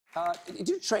Did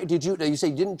you train? You say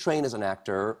you didn't train as an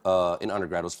actor in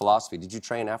undergrad? It was philosophy. Did you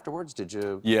train afterwards? Did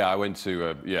you? Yeah, I went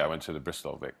to the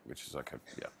Bristol Vic, which is like a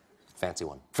fancy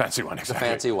one. Fancy one, exactly. It's a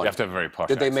fancy one. You have to have a very posh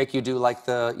Did they accent. make you do like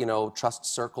the trust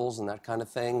circles and that kind of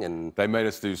thing? And they made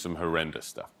us do some horrendous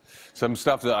stuff, some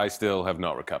stuff that I still have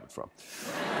not recovered from.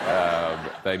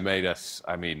 They made us,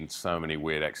 I mean, so many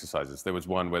weird exercises. There was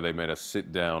one where they made us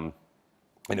sit down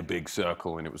in a big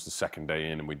circle, and it was the second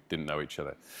day in, and we didn't know each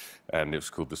other. And it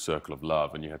was called the Circle of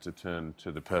Love, and you had to turn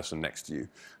to the person next to you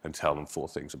and tell them 4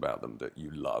 things about them that you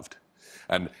loved.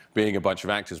 And being a bunch of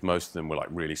actors, most of them were like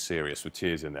really serious with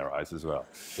tears in their eyes as well.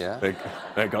 Yeah?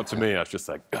 They got to me, I was just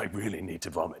like, I really need to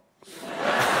vomit.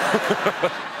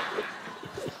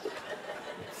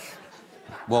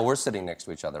 Well, we're sitting next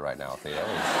to each other right now, Theo.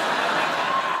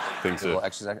 Things a little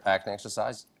acting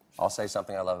exercise. I'll say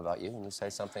something I love about you, and you say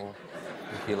something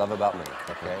you love about me,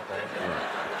 okay?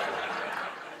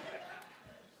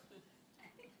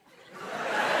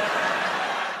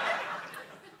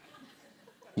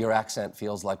 Your accent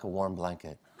feels like a warm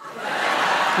blanket.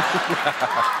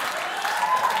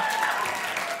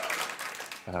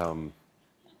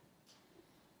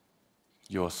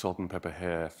 Your salt and pepper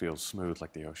hair feels smooth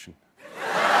like the ocean.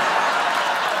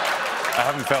 I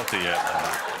haven't felt it yet.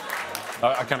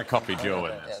 I kind of copied your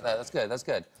one. Yeah, that's good, that's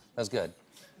good, that's good.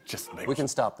 We can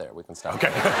stop there, we can stop.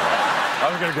 Okay. I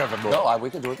was going to go for more. No, we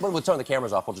can do it. We'll turn the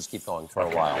cameras off, we'll just keep going for a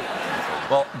while.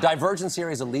 Well, Divergent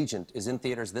Series Allegiant is in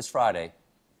theaters this Friday.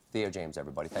 Theo James,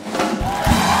 everybody. Thank you.